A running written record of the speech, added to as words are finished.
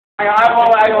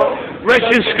Rich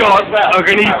and Scott are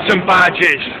going to eat some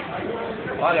badges.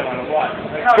 I don't want to watch.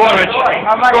 Go on, Rich. Go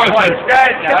on, son.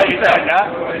 Scared now, you said that.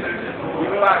 You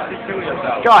will actually kill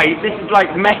yourself. Guys, this is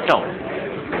like metal.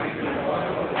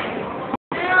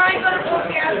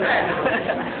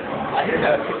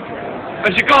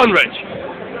 Has she gone, Rich?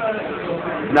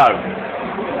 No.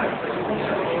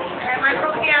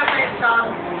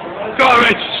 Go on,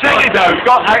 Rich. Send it down.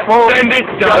 Send it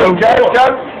down.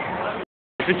 Joe.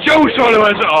 The Joe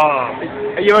followers are.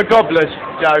 Are you a gobbler,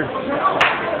 Joe?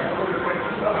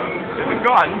 Is it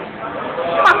gone?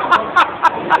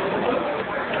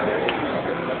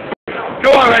 Go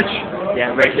on, Rich.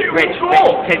 Yeah, Rich,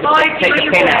 take the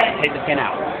pin out. Take the pin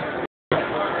out.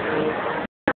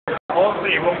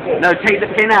 No, take the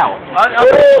pin out. I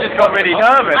just got really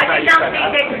nervous. I did not see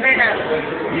take the pin out.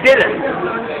 You didn't?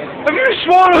 Have you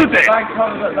swallowed it? Thank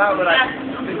God that was like...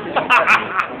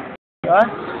 Huh?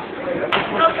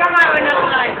 No, come out another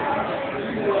night.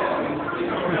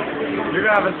 You're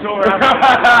going to have a tour out.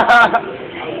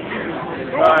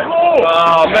 Right.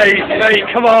 Oh, mate,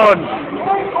 come on.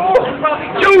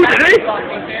 Joe, did he?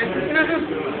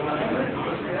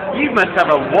 You must have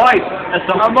a wife.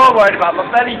 I'm more worried about my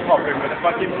belly popping with a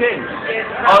fucking pin.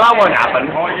 Oh, that won't happen.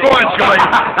 Go on, Scotty.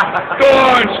 Go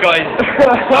on, Scotty.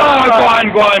 Oh, go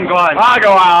on. Go on.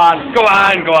 Go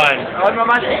on. I'm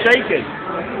actually shaking.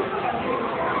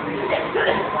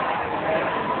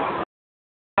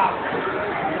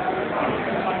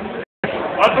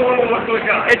 I don't want to look like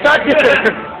that. It's actually the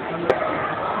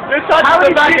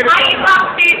back of the... I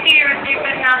walked in here and you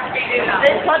could not do that.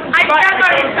 I still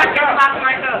got it stuck in the back of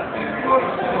my foot.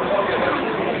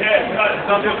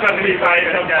 Yeah, I'm just going to be fine.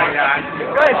 Go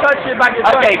ahead, touch your back of your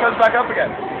foot. It comes back up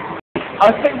again. I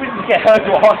think we need to get her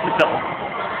to a hospital.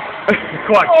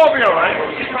 Quite. Oh, I'll be alright.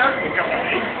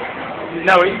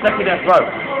 No, it's stuck in her throat.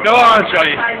 Go on,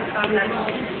 Scotty.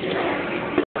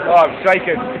 Oh, I'm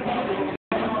shaking.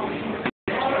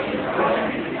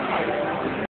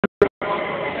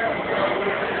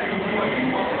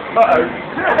 Uh-oh.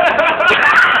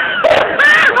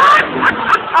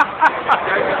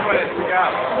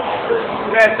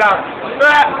 Yeah, it's down.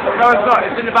 No, it's not.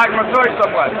 It's in the back of my throat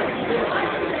somewhere.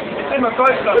 It's in my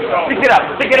throat somewhere. Pick it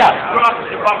up.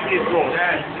 Grasp it back in his throat.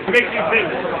 Makes you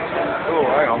think. Oh,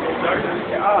 hang on.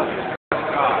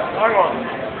 Hang on.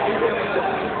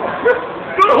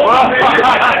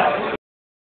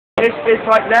 It's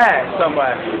like there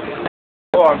somewhere.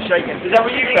 Oh, I'm shaking. Is that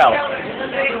what you felt? No,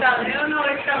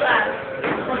 it's still there.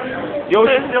 Yours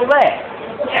is still there?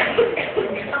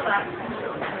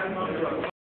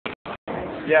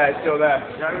 Yeah, it's still there.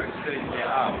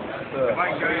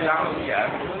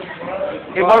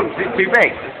 It won't. It's too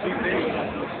big.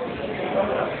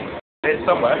 It's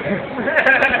somewhere.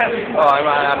 Oh, I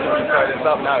might have to throw this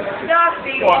up now.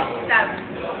 Nasty.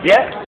 Yeah?